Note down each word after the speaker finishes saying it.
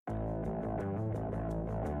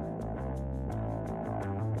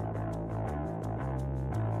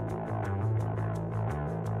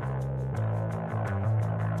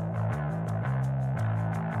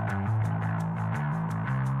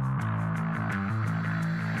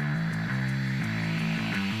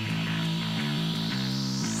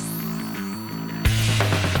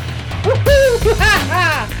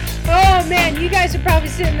man, you guys are probably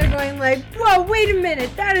sitting there going like, whoa, wait a minute,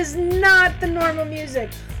 that is not the normal music.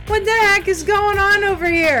 What the heck is going on over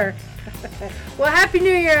here? Well, Happy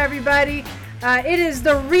New Year, everybody. It is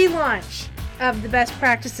the relaunch of the Best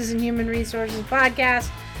Practices in Human Resources podcast.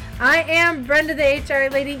 I am Brenda, the HR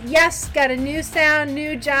lady. Yes, got a new sound,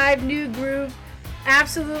 new jive, new groove.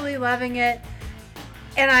 Absolutely loving it.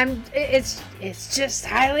 And it's just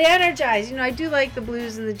highly energized. You know, I do like the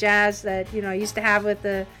blues and the jazz that, you know, I used to have with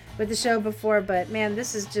the show before, but man,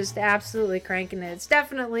 this is just absolutely cranking it. It's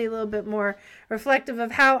definitely a little bit more reflective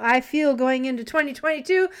of how I feel going into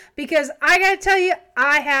 2022, because I gotta tell you,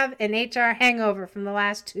 I have an HR hangover from the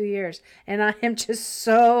last 2 years, and I am just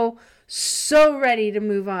so ready to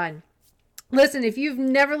move on. Listen, if you've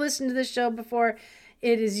never listened to this show before,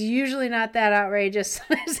 it is usually not that outrageous.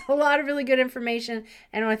 There's a lot of really good information,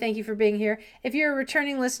 and I want to thank you for being here. If you're a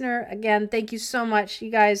returning listener, again, thank you so much.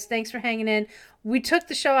 You guys, thanks for hanging in. We took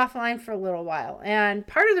the show offline for a little while, and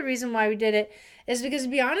part of the reason why we did it is because, to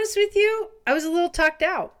be honest with you, I was a little tucked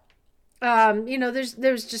out. You know,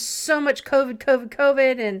 there was just so much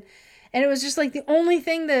COVID, and it was just like the only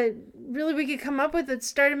thing that really we could come up with that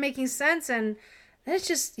started making sense, and it's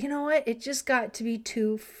just, you know what, it just got to be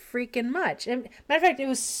too freaking much. And matter of fact, it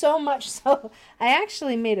was so much so I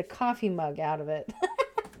actually made a coffee mug out of it.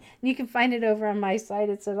 You can find it over on my site.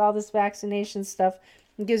 It says all this vaccination stuff.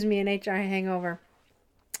 It gives me an HR hangover.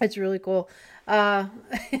 It's really cool.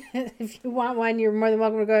 If you want one, you're more than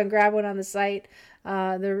welcome to go and grab one on the site.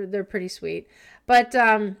 They're pretty sweet. But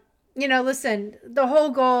you know, listen, the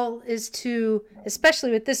whole goal is to,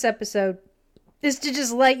 especially with this episode, is to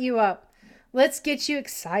just light you up. Let's get you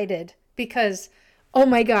excited because, oh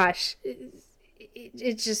my gosh,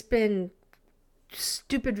 it's just been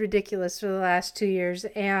stupid ridiculous for the last 2 years.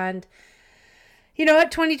 And you know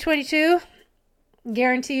what, 2022,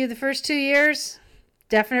 guarantee you the first 2 years,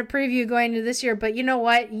 definite preview going into this year. But you know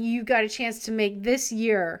what, you got a chance to make this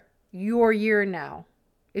year your year now.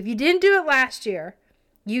 If you didn't do it last year,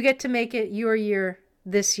 you get to make it your year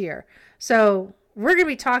this year. So we're going to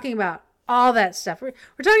be talking about all that stuff. We're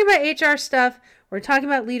talking about HR stuff. We're talking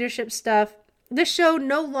about leadership stuff. This show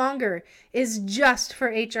no longer is just for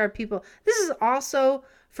HR people. This is also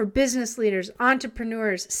for business leaders,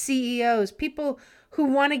 entrepreneurs, CEOs, people who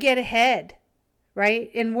want to get ahead, right,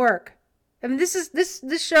 in work. I mean, this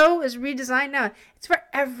show is redesigned now. It's for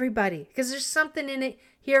everybody because there's something in it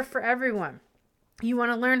here for everyone. You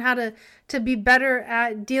want to learn how to be better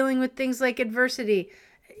at dealing with things like adversity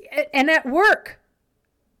and at work.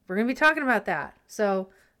 We're going to be talking about that. So,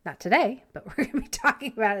 not today, but we're going to be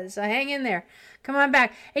talking about it. So, hang in there. Come on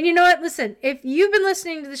back. And you know what? Listen, if you've been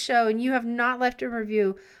listening to the show and you have not left a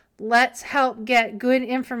review, let's help get good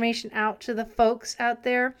information out to the folks out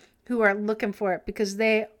there who are looking for it, because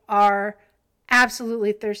they are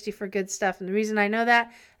absolutely thirsty for good stuff. And the reason I know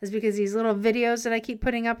that is because these little videos that I keep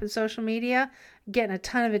putting up in social media are getting a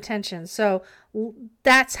ton of attention. So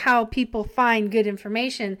that's how people find good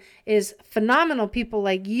information, is phenomenal people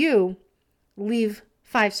like you leave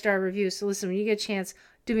 5-star reviews. So listen, when you get a chance,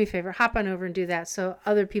 do me a favor, hop on over and do that, so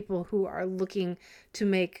other people who are looking to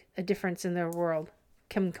make a difference in their world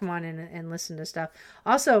can come on in and listen to stuff.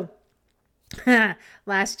 Also,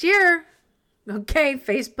 last year, okay,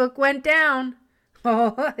 Facebook went down.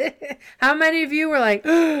 Oh, how many of you were like,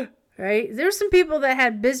 right? There's some people that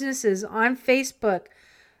had businesses on Facebook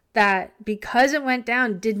that, because it went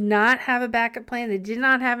down, did not have a backup plan. They did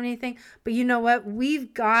not have anything. But you know what?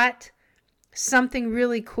 We've got something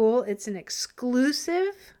really cool. It's an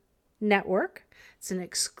exclusive network. It's an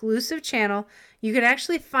exclusive channel. You can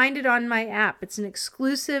actually find it on my app. It's an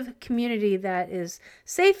exclusive community that is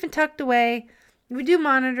safe and tucked away. We do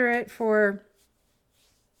monitor it for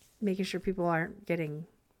making sure people aren't getting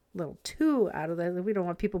a little too out of it. We don't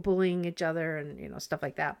want people bullying each other and, you know, stuff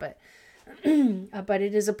like that. But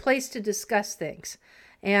it is a place to discuss things.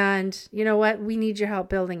 And you know what? We need your help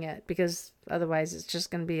building it, because otherwise it's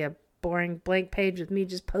just going to be a boring blank page with me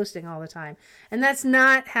just posting all the time. And that's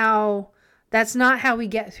not how we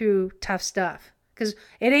get through tough stuff, because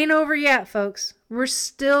it ain't over yet, folks. We're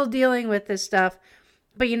still dealing with this stuff.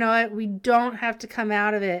 But you know what? We don't have to come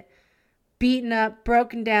out of it beaten up,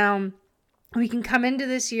 broken down. We can come into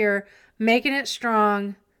this year making it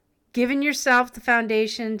strong, giving yourself the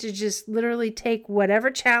foundation to just literally take whatever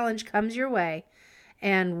challenge comes your way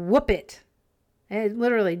and whoop it. And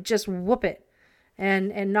literally just whoop it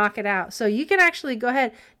and knock it out. So you can actually go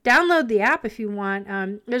ahead, download the app if you want.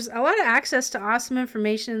 There's a lot of access to awesome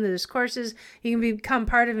information. There's courses. You can become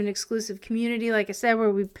part of an exclusive community, like I said, where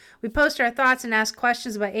we post our thoughts and ask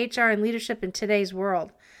questions about HR and leadership in today's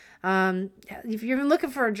world. If you're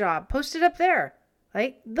looking for a job, post it up there.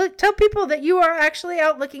 Look, tell people that you are actually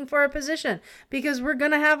out looking for a position, because we're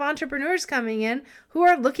going to have entrepreneurs coming in who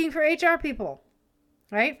are looking for HR people,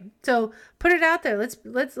 right? So put it out there.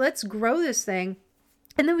 Let's grow this thing.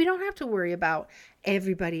 And then we don't have to worry about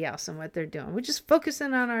everybody else and what they're doing. We're just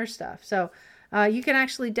focusing on our stuff. So you can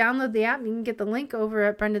actually download the app. You can get the link over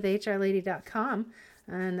at BrendaTheHRLady.com,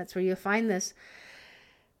 and that's where you'll find this.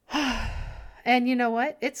 And you know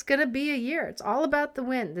what? It's going to be a year. It's all about the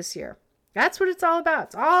win this year. That's what it's all about.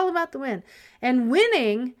 It's all about the win. And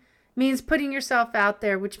winning means putting yourself out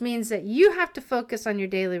there, which means that you have to focus on your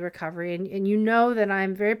daily recovery. And you know that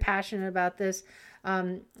I'm very passionate about this.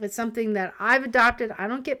 It's something that I've adopted. I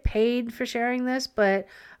don't get paid for sharing this, but,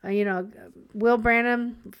 Will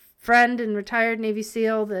Branham, friend and retired Navy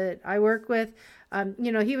SEAL that I work with,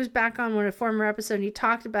 he was back on a former episode, and he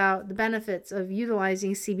talked about the benefits of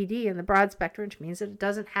utilizing CBD in the broad spectrum, which means that it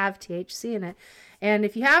doesn't have THC in it. And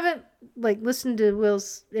if you haven't listened to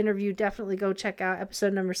Will's interview, definitely go check out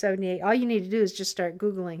episode number 78. All you need to do is just start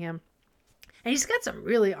Googling him. And he's got some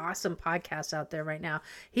really awesome podcasts out there right now.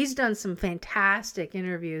 He's done some fantastic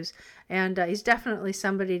interviews, and he's definitely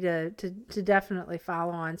somebody to definitely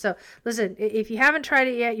follow on. So listen, if you haven't tried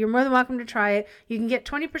it yet, you're more than welcome to try it. You can get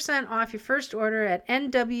 20% off your first order at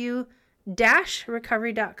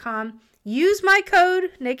nw-recovery.com. Use my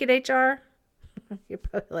code NAKEDHR. You're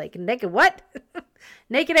probably like, naked what?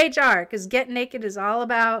 Naked HR, because Get Naked is all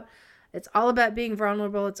about being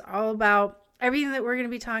vulnerable. It's all about everything that we're going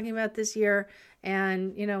to be talking about this year.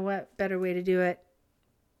 And you know what? Better way to do it.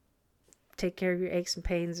 Take care of your aches and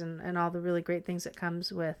pains and all the really great things that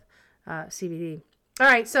comes with CBD. All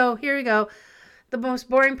right, so here we go. The most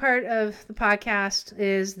boring part of the podcast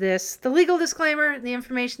is this. The legal disclaimer: the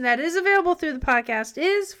information that is available through the podcast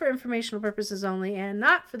is for informational purposes only and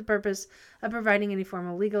not for the purpose of providing any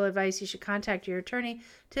formal legal advice. You should contact your attorney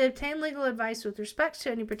to obtain legal advice with respect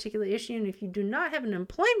to any particular issue. And if you do not have an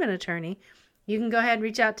employment attorney, you can go ahead and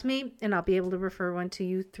reach out to me, and I'll be able to refer one to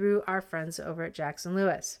you through our friends over at Jackson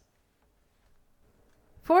Lewis.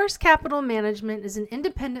 Forest Capital Management is an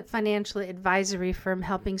independent financial advisory firm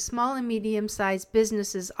helping small and medium-sized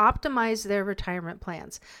businesses optimize their retirement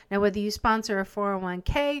plans. Now, whether you sponsor a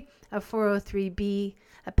 401k, a 403b,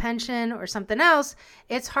 a pension, or something else,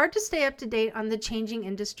 it's hard to stay up to date on the changing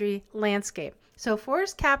industry landscape. So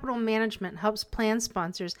Forest Capital Management helps plan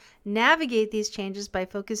sponsors navigate these changes by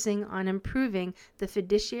focusing on improving the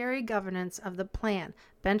fiduciary governance of the plan,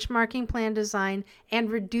 benchmarking plan design, and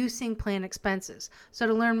reducing plan expenses. So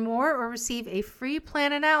to learn more or receive a free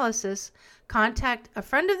plan analysis, contact a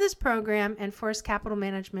friend of this program and Forest Capital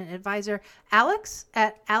Management advisor Alex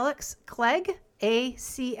at Alex Clegg,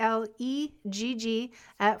 ACLEGG,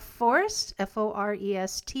 at Forest,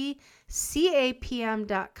 FOREST,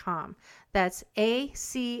 CAPM.com. That's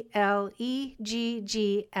ACLEGG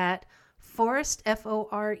at Forest,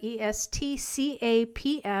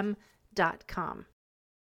 FORESTCAPM.com.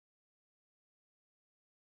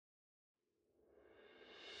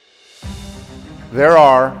 There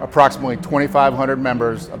are approximately 2,500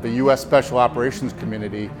 members of the U.S. Special Operations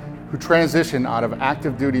Community who transition out of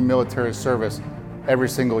active duty military service every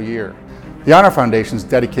single year. The Honor Foundation has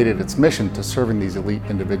dedicated its mission to serving these elite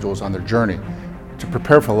individuals on their journey to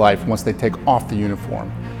prepare for life once they take off the uniform.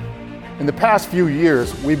 In the past few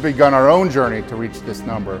years, we've begun our own journey to reach this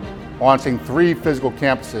number, launching 3 physical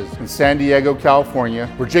campuses in San Diego, California,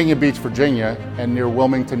 Virginia Beach, Virginia, and near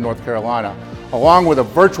Wilmington, North Carolina, along with a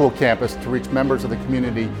virtual campus to reach members of the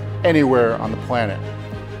community anywhere on the planet.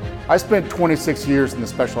 I spent 26 years in the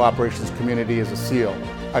Special Operations community as a SEAL.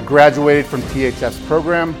 I graduated from THF's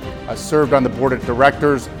program, I served on the board of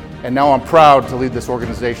directors, and now I'm proud to lead this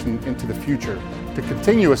organization into the future, to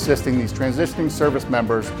continue assisting these transitioning service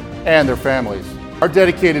members and their families. Our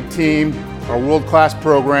dedicated team, our world-class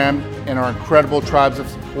program, and our incredible tribes of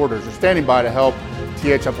supporters are standing by to help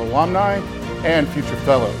THF alumni and future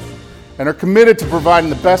fellows, and are committed to providing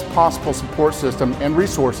the best possible support system and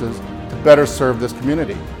resources to better serve this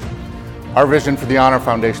community. Our vision for the Honor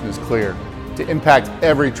Foundation is clear: to impact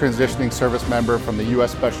every transitioning service member from the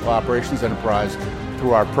U.S. Special Operations Enterprise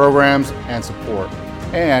through our programs and support,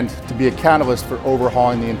 and to be a catalyst for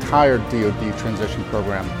overhauling the entire DoD transition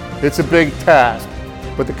program. It's a big task,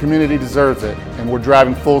 but the community deserves it, and we're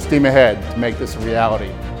driving full steam ahead to make this a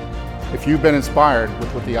reality. If you've been inspired with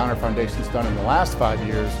what the Honor Foundation's done in the last 5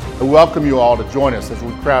 years, I welcome you all to join us as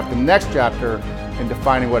we craft the next chapter in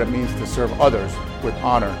defining what it means to serve others with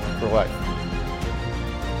honor for life.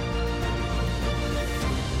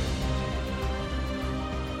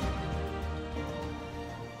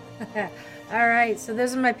 All right, so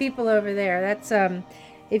those are my people over there. That's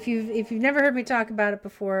If you've never heard me talk about it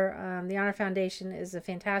before, the Honor Foundation is a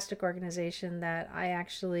fantastic organization that I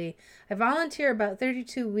volunteer about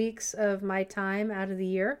 32 weeks of my time out of the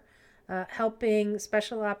year, helping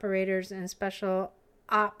special operators and special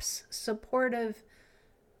ops supportive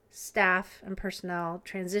staff and personnel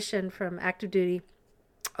transition from active duty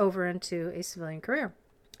over into a civilian career.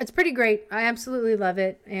 It's pretty great. I absolutely love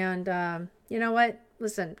it. And you know what?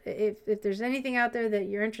 Listen, if there's anything out there that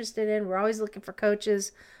you're interested in, we're always looking for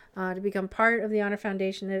coaches to become part of the Honor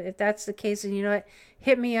Foundation. If that's the case, and you know what,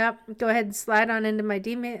 hit me up. Go ahead and slide on into my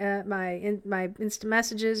my instant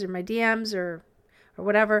messages or my DMs or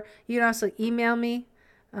whatever. You can also email me.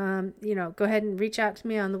 Go ahead and reach out to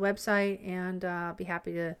me on the website, and be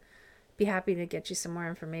happy to get you some more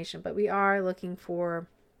information. But we are looking for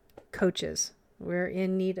coaches. We're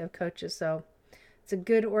in need of coaches, so it's a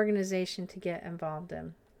good organization to get involved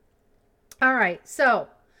in. All right, so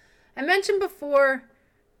I mentioned before,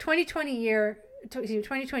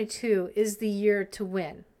 2022 is the year to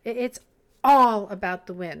win. It's all about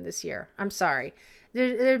the win this year. I'm sorry.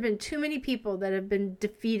 There have been too many people that have been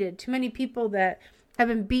defeated, too many people that have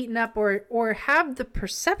been beaten up or have the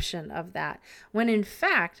perception of that, when in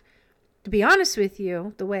fact, to be honest with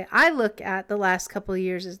you, the way I look at the last couple of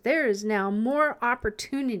years is there is now more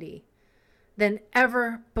opportunity than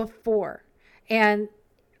ever before. And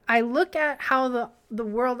I look at how the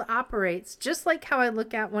world operates just like how I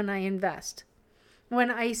look at when I invest.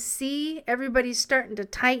 When I see everybody starting to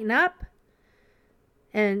tighten up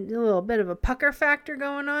and a little bit of a pucker factor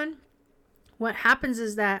going on, what happens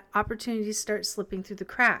is that opportunities start slipping through the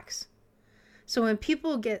cracks. So when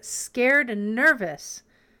people get scared and nervous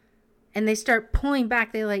and they start pulling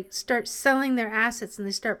back, they start selling their assets and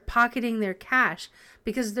they start pocketing their cash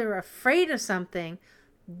because they're afraid of something,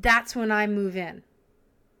 that's when I move in.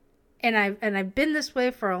 And I've been this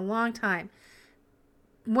way for a long time.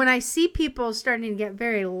 When I see people starting to get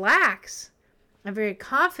very lax and very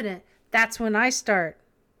confident, that's when I start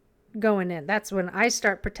going in. That's when I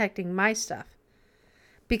start protecting my stuff.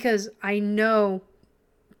 Because I know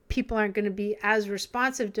people aren't going to be as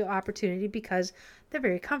responsive to opportunity because they're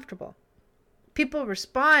very comfortable. People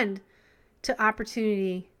respond to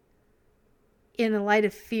opportunity in a light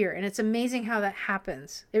of fear. And it's amazing how that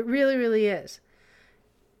happens. It really, really is.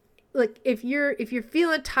 Look, if you're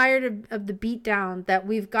feeling tired of the beatdown that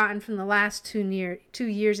we've gotten from the last 2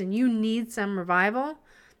 years and you need some revival,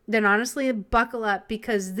 then honestly, buckle up,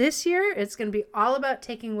 because this year it's going to be all about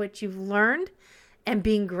taking what you've learned and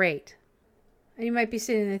being great. And you might be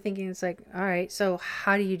sitting there thinking, it's like, all right, so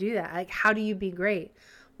how do you do that? Like, how do you be great?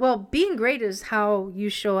 Well, being great is how you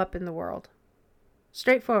show up in the world.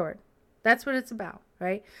 Straightforward. That's what it's about,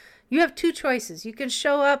 right? You have 2 choices. You can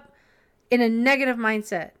show up in a negative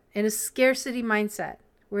mindset, in a scarcity mindset,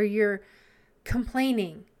 where you're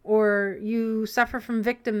complaining or you suffer from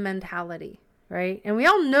victim mentality, right? And we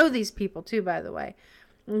all know these people too, by the way.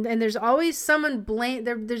 And there's always someone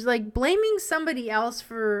there's like blaming somebody else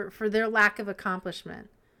for their lack of accomplishment,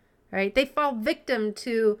 right? They fall victim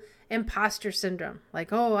to imposter syndrome.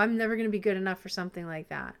 Like, oh, I'm never going to be good enough for something like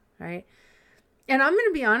that, right? And I'm going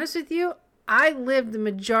to be honest with you, I lived the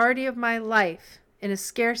majority of my life in a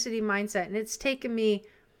scarcity mindset, and it's taken me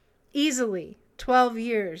easily 12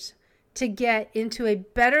 years to get into a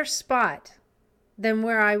better spot than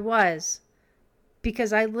where I was,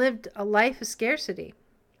 because I lived a life of scarcity.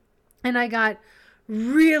 And I got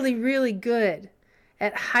really, really good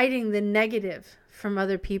at hiding the negative from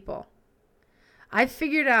other people. I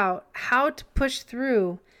figured out how to push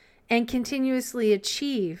through and continuously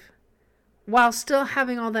achieve while still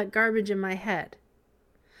having all that garbage in my head.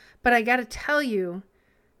 But I got to tell you,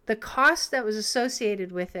 the cost that was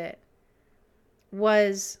associated with it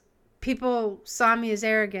was people saw me as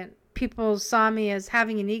arrogant. People saw me as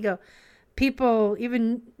having an ego. People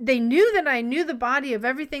they knew that I knew the body of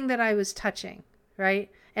everything that I was touching, right?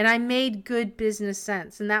 And I made good business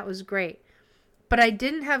sense, and that was great. But I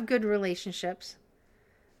didn't have good relationships.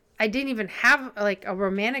 I didn't even have like a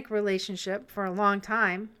romantic relationship for a long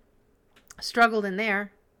time. Struggled in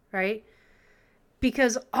there, right?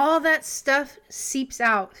 Because all that stuff seeps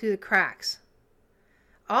out through the cracks.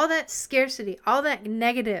 All that scarcity, all that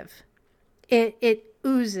negative, it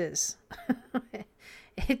oozes.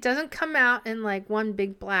 It doesn't come out in like one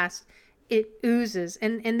big blast. It oozes,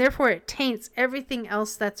 and therefore it taints everything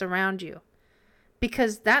else that's around you.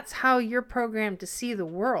 Because that's how you're programmed to see the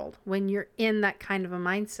world when you're in that kind of a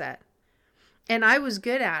mindset. And I was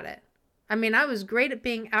good at it. I mean, I was great at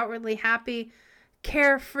being outwardly happy,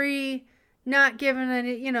 carefree, not giving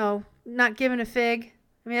a fig.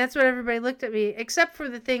 I mean, that's what everybody looked at me, except for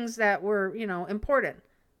the things that were, important.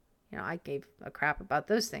 I gave a crap about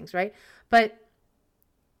those things, right? But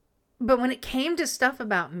when it came to stuff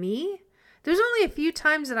about me, there's only a few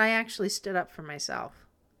times that I actually stood up for myself.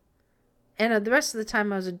 And the rest of the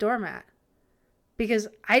time I was a doormat because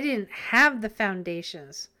I didn't have the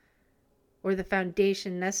foundations or the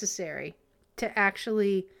foundation necessary to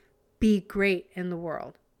actually be great in the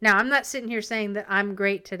world. Now, I'm not sitting here saying that I'm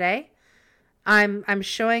great today. I'm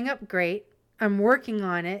showing up great. I'm working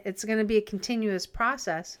on it. It's going to be a continuous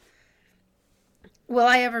process. Will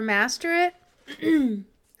I ever master it?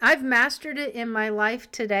 I've mastered it in my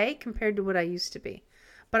life today compared to what I used to be.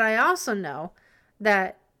 But I also know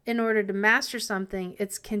that in order to master something,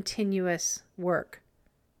 it's continuous work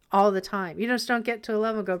all the time. You just don't get to a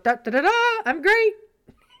level and go, da, da, da, da, I'm great.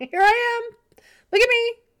 Here I am. Look at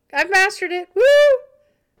me. I've mastered it. Woo!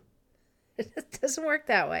 It doesn't work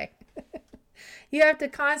that way. You have to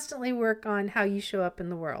constantly work on how you show up in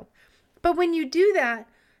the world. But when you do that,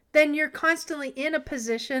 then you're constantly in a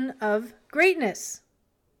position of greatness.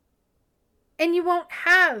 And you won't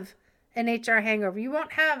have an HR hangover. You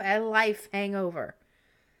won't have a life hangover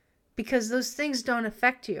because those things don't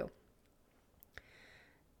affect you.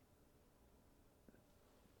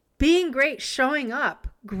 Being great, showing up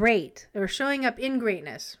great, or showing up in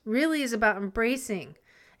greatness really is about embracing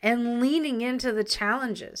and leaning into the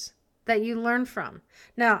challenges that you learn from.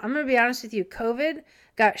 Now, I'm going to be honest with you. COVID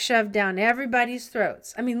got shoved down everybody's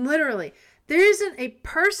throats. I mean, literally, there isn't a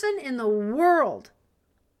person in the world,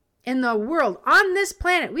 on this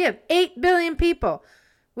planet. We have 8 billion people,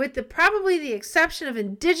 with probably the exception of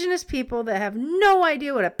indigenous people that have no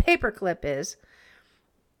idea what a paperclip is.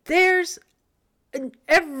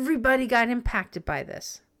 Everybody got impacted by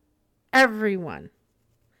this. Everyone.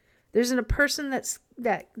 There isn't a person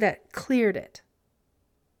that cleared it.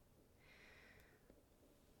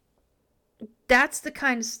 That's the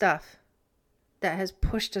kind of stuff that has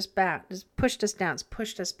pushed us back, has pushed us down, has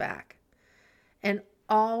pushed us back. And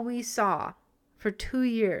all we saw for 2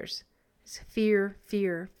 years is fear,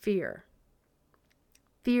 fear, fear.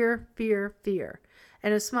 Fear, fear, fear.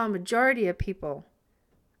 And a small majority of people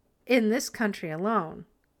in this country alone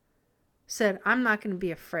said, I'm not going to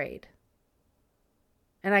be afraid.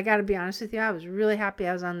 And I got to be honest with you, I was really happy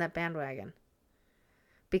I was on that bandwagon.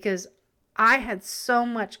 Because I had so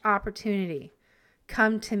much opportunity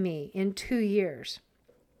come to me in 2 years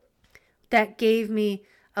that gave me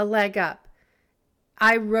a leg up.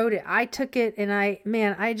 I wrote it. I took it and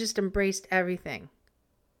I just embraced everything.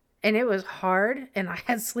 And it was hard and I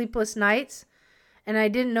had sleepless nights and I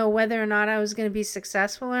didn't know whether or not I was going to be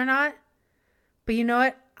successful or not. But you know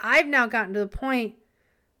what? I've now gotten to the point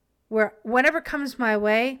where whatever comes my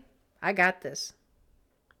way, I got this.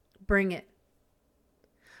 Bring it.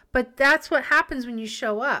 But that's what happens when you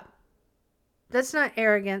show up. That's not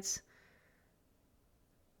arrogance.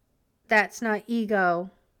 That's not ego.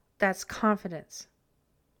 That's confidence.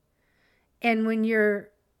 And when you're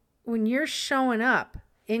showing up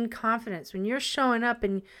in confidence, when you're showing up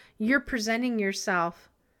and you're presenting yourself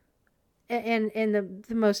in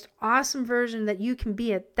the most awesome version that you can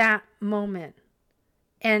be at that moment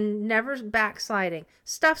and never backsliding,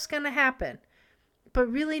 stuff's going to happen. But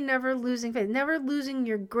really never losing faith, never losing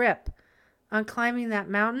your grip on climbing that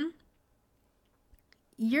mountain.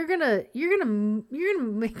 You're gonna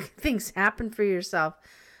make things happen for yourself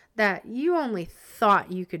that you only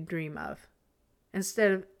thought you could dream of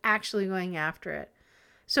instead of actually going after it.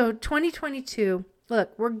 So 2022,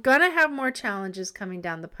 look, we're gonna have more challenges coming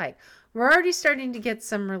down the pike. We're already starting to get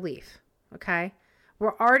some relief, okay?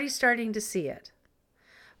 We're already starting to see it.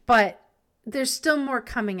 But there's still more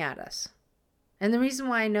coming at us. And the reason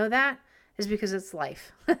why I know that is because it's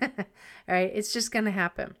life. All right? It's just going to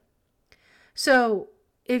happen. So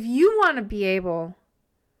if you want to be able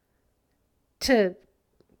to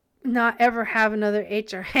not ever have another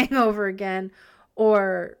HR hangover again,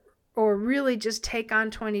 or really just take on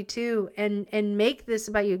 22 and make this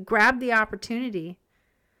about you, grab the opportunity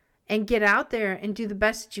and get out there and do the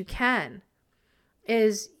best that you can,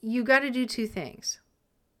 is you got to do 2 things.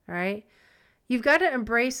 All right? You've got to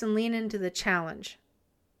embrace and lean into the challenge.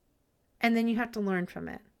 And then you have to learn from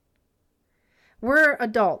it. We're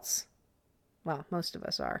adults. Well, most of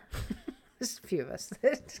us are. Just a few of us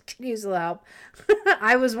can use a little help.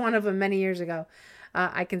 I was one of them many years ago.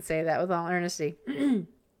 I can say that with all earnesty.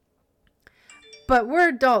 But we're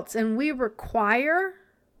adults and we require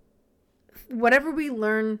whatever we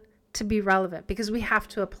learn to be relevant because we have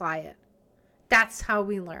to apply it. That's how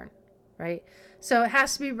we learn, right? So it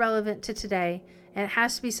has to be relevant to today, and it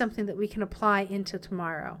has to be something that we can apply into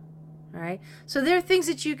tomorrow, all right? So there are things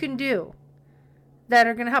that you can do that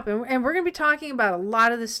are going to help. And we're going to be talking about a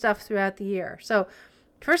lot of this stuff throughout the year. So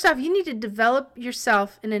First off, you need to develop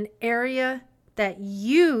yourself in an area that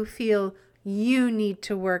you feel you need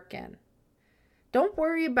to work in. Don't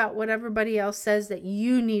worry about what everybody else says that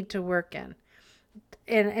you need to work in.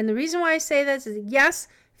 And the reason why I say this is, yes,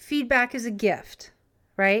 feedback is a gift,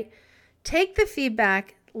 right? Take the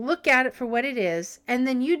feedback, look at it for what it is, and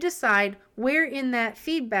then you decide where in that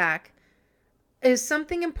feedback is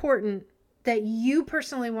something important that you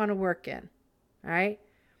personally want to work in, all right?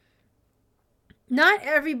 Not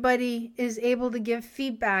everybody is able to give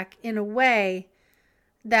feedback in a way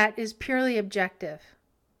that is purely objective.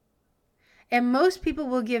 And most people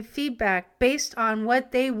will give feedback based on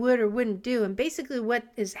what they would or wouldn't do. And basically what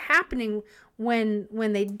is happening when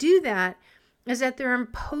they do that is that they're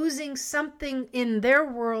imposing something in their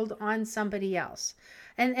world on somebody else.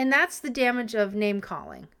 And that's the damage of name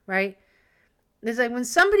calling, right? It's like when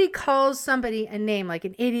somebody calls somebody a name, like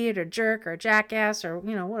an idiot or jerk or jackass or,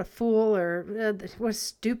 what a fool or what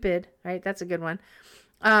stupid, right? That's a good one.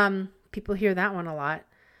 People hear that one a lot.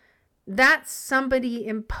 That's somebody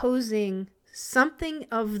imposing something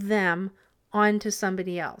of them onto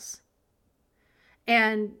somebody else.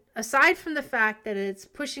 And aside from the fact that it's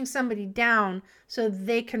pushing somebody down so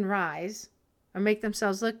they can rise or make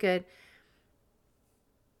themselves look good,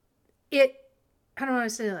 I don't want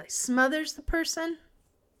to say like smothers the person,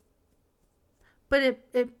 but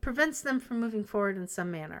it prevents them from moving forward in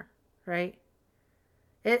some manner, right?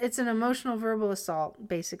 It's an emotional verbal assault,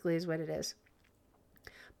 basically, is what it is.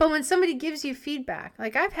 But when somebody gives you feedback,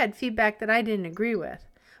 like I've had feedback that I didn't agree with,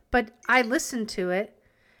 but I listened to it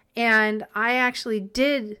and I actually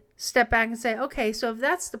did step back and say, okay, so if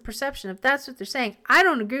that's the perception, if that's what they're saying, I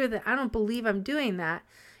don't agree with it. I don't believe I'm doing that.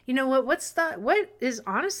 You know what? What is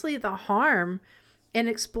honestly the harm in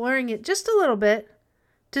exploring it just a little bit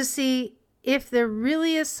to see if there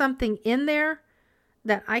really is something in there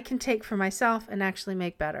that I can take for myself and actually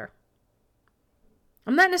make better.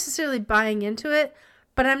 I'm not necessarily buying into it,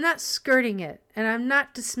 but I'm not skirting it and I'm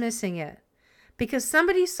not dismissing it because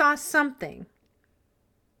somebody saw something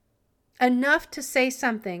enough to say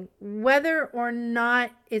something, whether or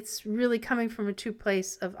not it's really coming from a true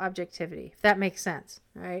place of objectivity, if that makes sense,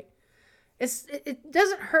 right? It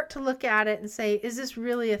doesn't hurt to look at it and say, is this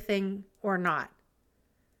really a thing or not?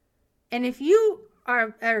 And if you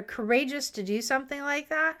are courageous to do something like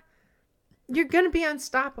that, you're going to be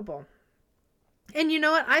unstoppable. And you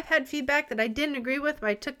know what? I've had feedback that I didn't agree with, but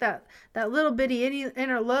I took that little bitty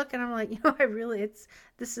inner look and I'm like,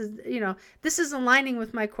 this is aligning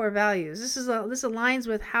with my core values. This aligns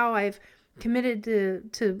with how I've committed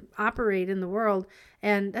to operate in the world,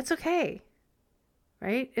 and that's okay.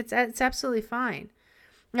 Right? It's absolutely fine.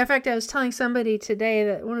 In fact, I was telling somebody today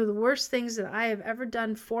that one of the worst things that I have ever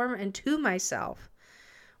done for and to myself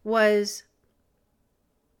was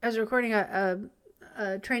I was recording a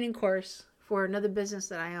training course for another business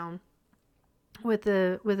that I own with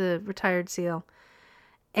a retired SEAL.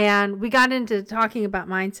 And we got into talking about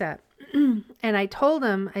mindset. And I told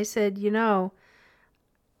him, I said,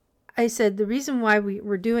 the reason why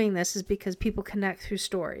we're doing this is because people connect through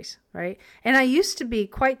stories, right? And I used to be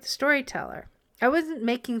quite the storyteller. I wasn't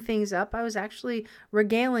making things up. I was actually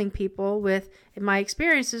regaling people with my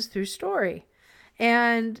experiences through story.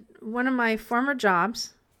 And one of my former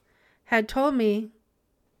jobs had told me,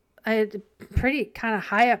 I had a pretty kind of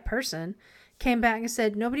high up person came back and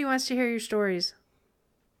said, nobody wants to hear your stories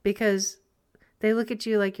because they look at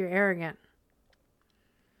you like you're arrogant.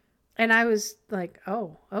 And I was like,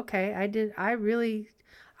 oh, okay. I really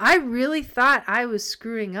thought I was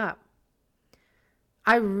screwing up.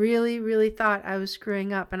 I really, really thought I was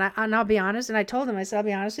screwing up. And I'll be honest. And I told him, I said, I'll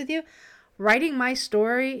be honest with you. Writing my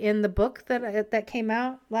story in the book that came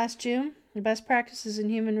out last June, The Best Practices in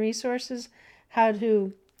Human Resources, How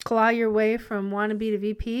to Claw Your Way from Wannabe to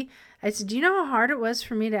VP. I said, do you know how hard it was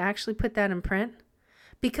for me to actually put that in print?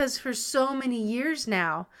 Because for so many years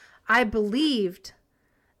now, I believed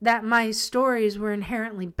that my stories were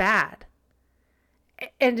inherently bad.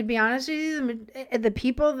 And to be honest with you,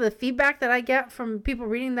 the feedback that I get from people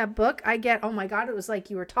reading that book, I get, oh my God, it was like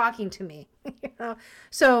you were talking to me.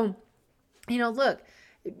 So, look,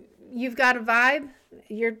 you've got a vibe.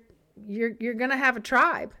 You're going to have a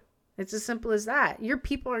tribe. It's as simple as that. Your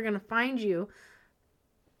people are going to find you,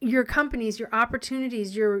 your companies, your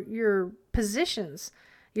opportunities, your positions,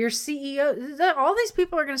 your CEO. All these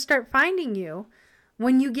people are going to start finding you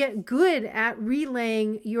when you get good at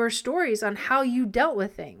relaying your stories on how you dealt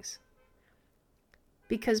with things.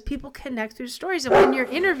 Because people connect through stories. And when you're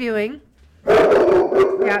interviewing,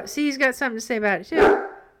 see, he's got something to say about it too.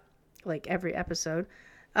 Like every episode.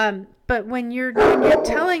 But when you're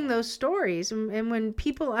telling those stories and when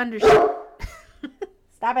people understand,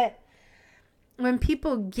 Stop it. When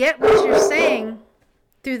people get what you're saying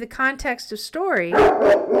through the context of story,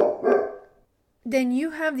 then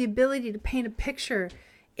you have the ability to paint a picture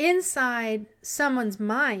inside someone's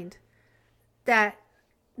mind that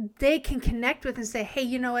they can connect with and say, hey,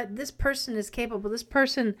 you know what? This person is capable. This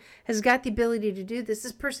person has got the ability to do this.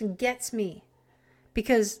 This person gets me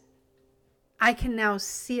because I can now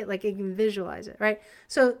see it, like I can visualize it, right?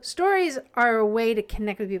 So stories are a way to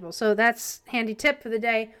connect with people. So that's handy tip for the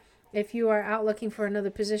day if you are out looking for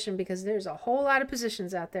another position, because there's a whole lot of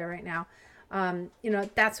positions out there right now.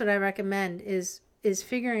 That's what I recommend is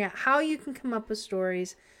figuring out how you can come up with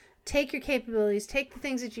stories. Take your capabilities, take the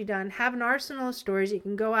things that you've done, have an arsenal of stories you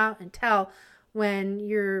can go out and tell when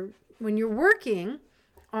you're working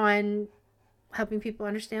on helping people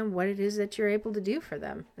understand what it is that you're able to do for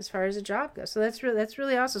them as far as a job goes. So that's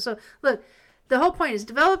really awesome. So look, the whole point is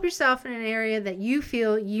develop yourself in an area that you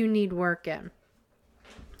feel you need work in.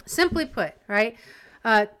 Simply put, right?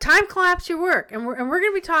 Time collapse your work, and we're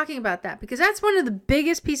going to be talking about that because that's one of the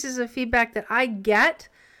biggest pieces of feedback that I get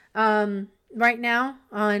right now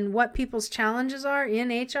on what people's challenges are in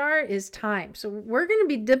HR is time. So we're going to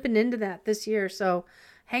be dipping into that this year. So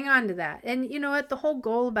hang on to that. And you know what? The whole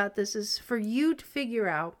goal about this is for you to figure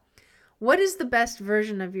out what is the best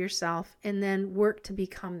version of yourself and then work to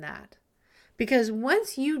become that. Because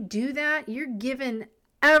once you do that, you're given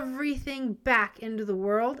everything back into the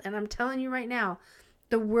world. And I'm telling you right now,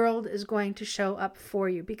 the world is going to show up for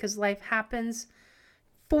you because life happens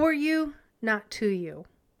for you, not to you.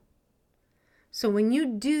 So when you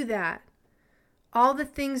do that, all the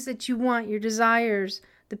things that you want, your desires,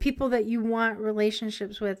 the people that you want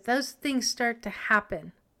relationships with, those things start to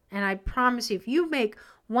happen. And I promise you, if you make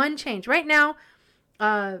one change right now,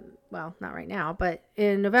 well, not right now, but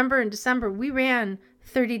in November and December, we ran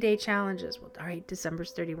 30-day challenges. Well, all right,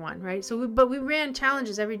 December's 31, right? But we ran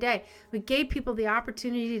challenges every day. We gave people the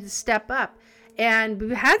opportunity to step up. And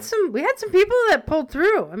we had some people that pulled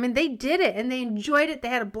through. I mean, they did it and they enjoyed it. They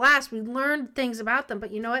had a blast. We learned things about them.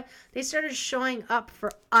 But you know what? They started showing up for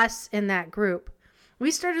us in that group. We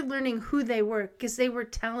started learning who they were because they were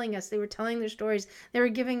telling us. They were telling their stories. They were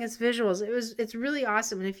giving us visuals. It's really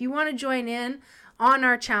awesome. And if you want to join in on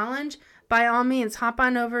our challenge, by all means, hop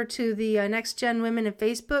on over to the Next Gen Women in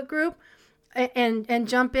Facebook group and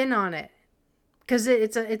jump in on it. Because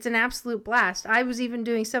it's an absolute blast. I was even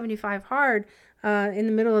doing 75 hard in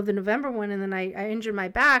the middle of the November one, and then I injured my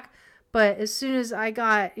back. But as soon as I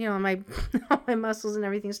got, my all my muscles and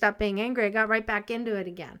everything stopped being angry, I got right back into it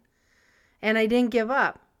again. And I didn't give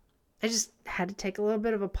up. I just had to take a little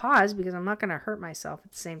bit of a pause because I'm not going to hurt myself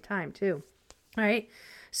at the same time too. All right.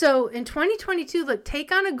 So in 2022, look,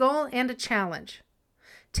 take on a goal and a challenge.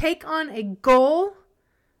 Take on a goal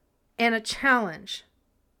and a challenge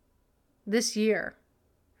this year,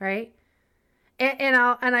 right? And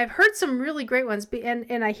I've heard some really great ones,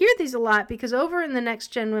 and I hear these a lot because over in the Next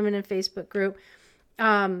Gen Women in Facebook group,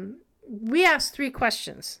 we asked 3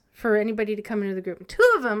 questions for anybody to come into the group. And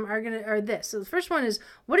 2 of them are this. So the first one is,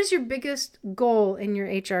 what is your biggest goal in your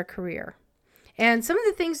HR career? And some of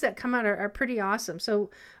the things that come out are pretty awesome. So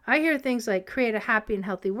I hear things like create a happy and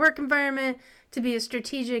healthy work environment, to be a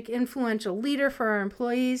strategic, influential leader for our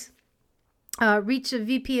employees, reach a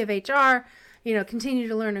VP of HR, continue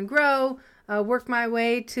to learn and grow, work my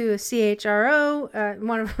way to a CHRO.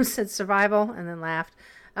 One of them said survival and then laughed,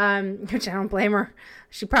 which I don't blame her.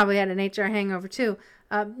 She probably had an HR hangover too.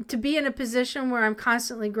 To be in a position where I'm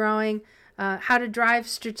constantly growing, how to drive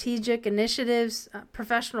strategic initiatives,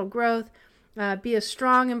 professional growth, be a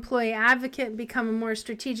strong employee advocate, and become a more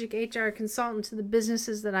strategic HR consultant to the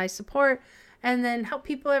businesses that I support, and then help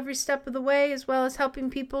people every step of the way, as well as helping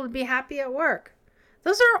people to be happy at work.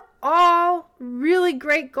 Those are all really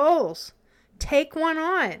great goals. Take one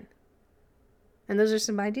on. And those are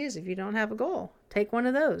some ideas. If you don't have a goal, take one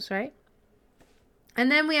of those, right?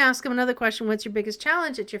 And then we ask them another question. What's your biggest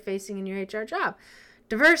challenge that you're facing in your HR job?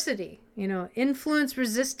 Diversity, influence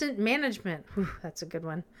resistant management. Whew, that's a good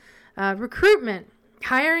one. Recruitment,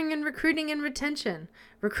 hiring and recruiting and retention,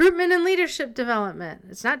 recruitment and leadership development.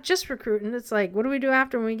 It's not just recruiting. It's like, what do we do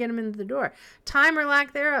after when we get them into the door? Time or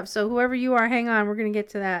lack thereof. So whoever you are, hang on. We're going to get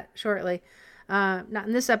to that shortly. Not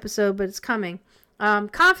in this episode, but it's coming.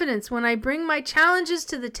 Confidence, when I bring my challenges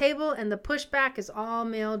to the table and the pushback is all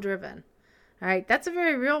male driven. All right. That's a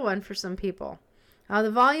very real one for some people. The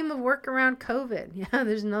volume of work around COVID. Yeah,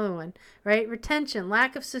 there's another one, right? Retention,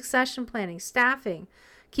 lack of succession planning, staffing,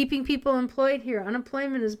 keeping people employed here.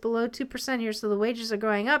 Unemployment is below 2% here, so the wages are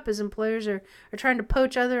going up as employers are trying to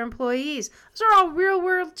poach other employees. Those are all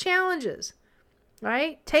real-world challenges,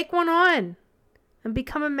 right? Take one on and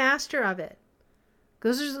become a master of it.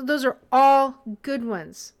 Those are all good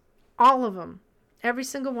ones. All of them. Every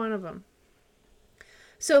single one of them.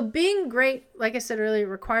 So being great, like I said earlier,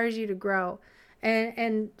 requires you to grow.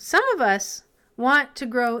 And some of us want to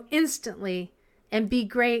grow instantly and be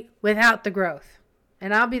great without the growth.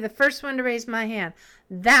 And I'll be the first one to raise my hand.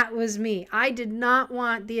 That was me. I did not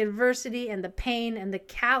want the adversity and the pain and the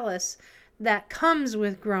callous that comes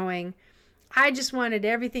with growing. I just wanted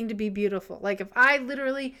everything to be beautiful. Like if I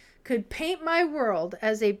literally could paint my world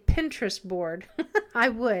as a Pinterest board, I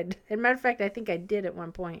would. As a matter of fact, I think I did at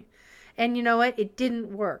one point. And you know what? It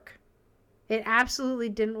didn't work. It absolutely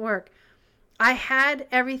didn't work. I had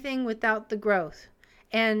everything without the growth.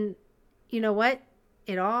 And you know what?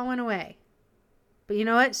 It all went away. But you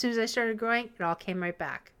know what? As soon as I started growing, it all came right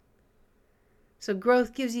back. So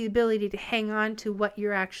growth gives you the ability to hang on to what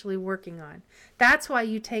you're actually working on. That's why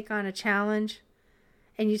you take on a challenge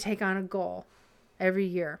and you take on a goal every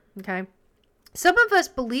year, okay? Some of us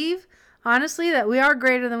believe, honestly, that we are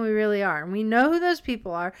greater than we really are. And we know who those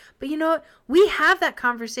people are. But you know what? We have that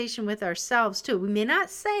conversation with ourselves too. We may not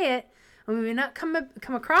say it, and we may not come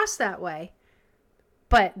across that way.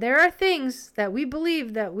 But there are things that we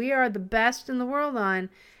believe that we are the best in the world on.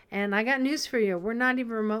 And I got news for you. We're not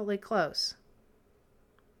even remotely close.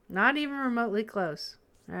 Not even remotely close.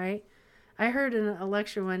 All right. I heard in a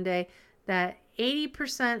lecture one day that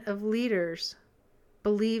 80% of leaders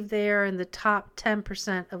believe they are in the top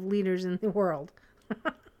 10% of leaders in the world.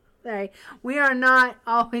 Right? We are not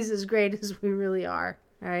always as great as we really are.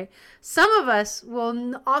 All right. Some of us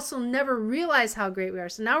will also never realize how great we are.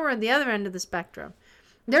 So now we're on the other end of the spectrum.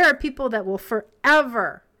 There are people that will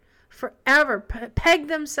forever peg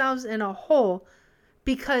themselves in a hole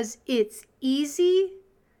because it's easy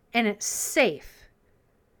and it's safe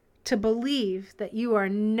to believe that you are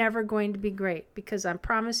never going to be great. Because I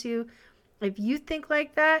promise you, if you think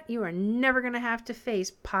like that, you are never going to have to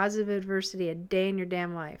face positive adversity a day in your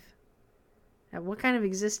damn life. Now, what kind of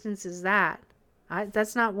existence is that?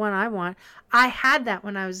 That's not one I want. I had that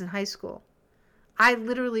when I was in high school. I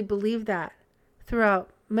literally believed that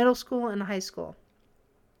throughout middle school and high school.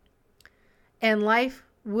 And life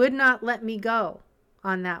would not let me go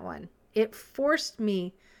on that one. It forced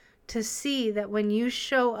me to see that when you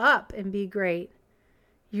show up and be great,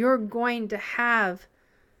 you're going to have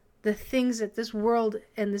the things that this world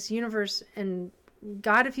and this universe and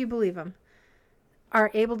God, if you believe them,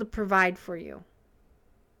 are able to provide for you.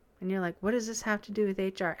 And you're like, what does this have to do with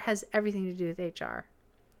HR? It has everything to do with HR.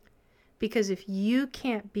 Because if you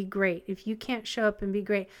can't be great, if you can't show up and be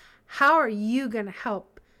great, how are you going to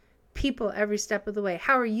help people every step of the way?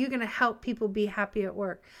 How are you going to help people be happy at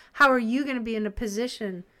work? How are you going to be in a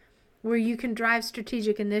position where you can drive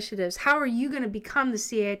strategic initiatives? How are you going to become the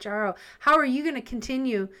CHRO? How are you going to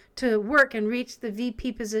continue to work and reach the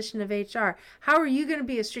VP position of HR? How are you going to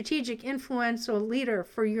be a strategic, influential leader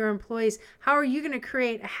for your employees? How are you going to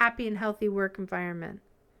create a happy and healthy work environment?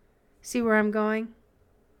 See where I'm going?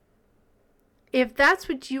 If that's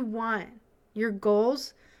what you want, your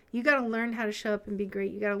goals, you got to learn how to show up and be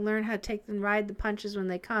great. You got to learn how to take and ride the punches when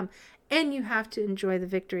they come. And you have to enjoy the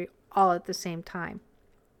victory all at the same time.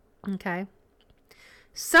 Okay?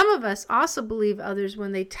 Some of us also believe others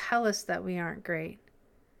when they tell us that we aren't great.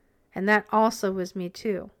 And that also was me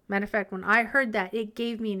too. Matter of fact, when I heard that, it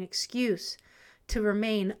gave me an excuse to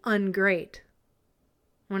remain ungreat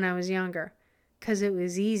when I was younger. Because it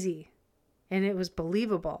was easy. And it was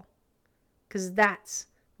believable. Because that's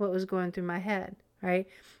what was going through my head, right?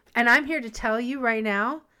 And I'm here to tell you right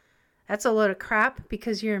now, that's a load of crap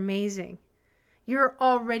because you're amazing. You're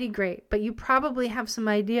already great, but you probably have some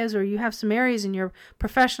ideas or you have some areas in your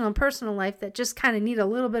professional and personal life that just kind of need a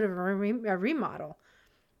little bit of a remodel.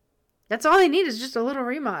 That's all they need is just a little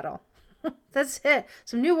remodel. That's it.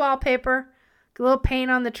 Some new wallpaper, a little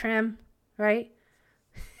paint on the trim, right?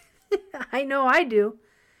 I know I do.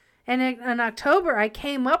 And in October, I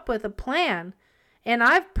came up with a plan, and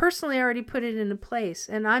I've personally already put it into place,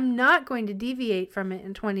 and I'm not going to deviate from it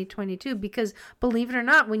in 2022 because, believe it or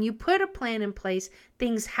not, when you put a plan in place,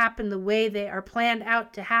 things happen the way they are planned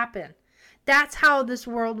out to happen. That's how this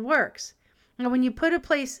world works. And when you put a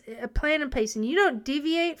plan in place and you don't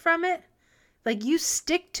deviate from it, like you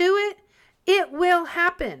stick to it, it will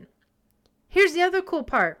happen. Here's the other cool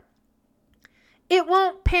part. It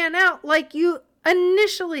won't pan out like you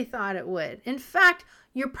initially thought it would. In fact,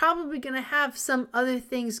 you're probably going to have some other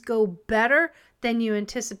things go better than you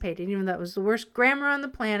anticipated. Even though that was the worst grammar on the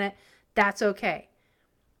planet, that's okay.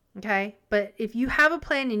 Okay? But if you have a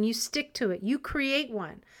plan and you stick to it, you create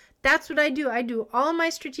one. That's what I do. I do all of my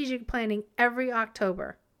strategic planning every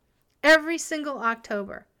October. Every single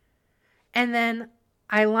October. And then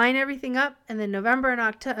I line everything up, and then November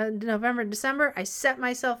and December, I set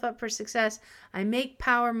myself up for success. I make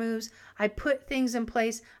power moves. I put things in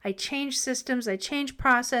place. I change systems. I change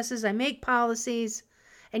processes. I make policies.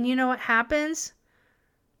 And you know what happens?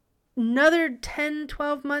 Another 10,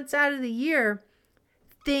 12 months out of the year,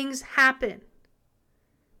 things happen.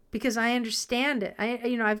 Because I understand it.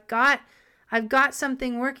 I've got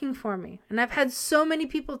something working for me. And I've had so many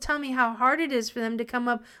people tell me how hard it is for them to come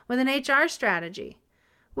up with an HR strategy.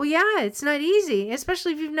 Well, yeah, it's not easy,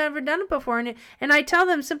 especially if you've never done it before. And I tell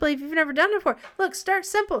them simply, if you've never done it before, look, start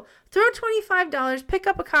simple. Throw $25, pick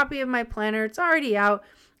up a copy of my planner. It's already out.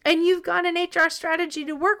 And you've got an HR strategy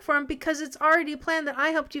to work from because it's already a plan that I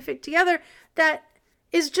helped you fit together that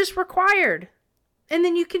is just required. And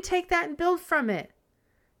then you can take that and build from it.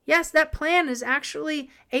 Yes, that plan is actually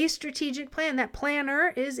a strategic plan. That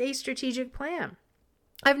planner is a strategic plan.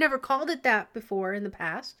 I've never called it that before in the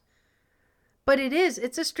past. But it is.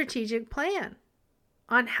 It's a strategic plan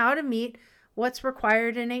on how to meet what's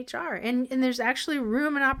required in HR. And there's actually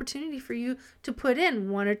room and opportunity for you to put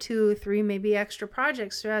in 1 or 2 or 3, maybe extra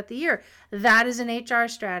projects throughout the year. That is an HR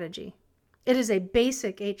strategy. It is a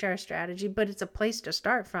basic HR strategy, but it's a place to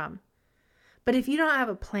start from. But if you don't have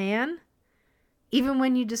a plan, even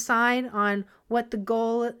when you decide on what the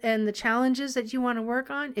goal and the challenges that you want to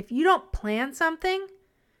work on, if you don't plan something,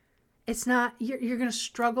 it's not, you're going to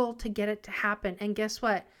struggle to get it to happen. And guess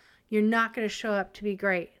what? You're not going to show up to be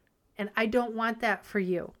great. And I don't want that for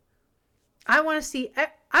you. I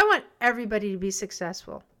want everybody to be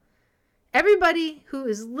successful. Everybody who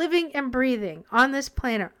is living and breathing on this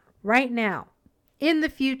planet right now, in the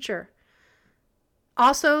future,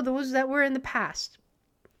 also those that were in the past.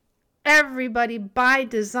 Everybody by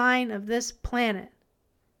design of this planet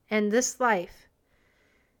and this life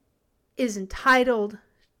is entitled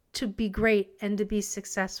to be great and to be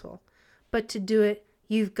successful. But to do it,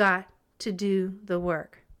 you've got to do the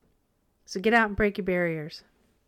work. So get out and break your barriers.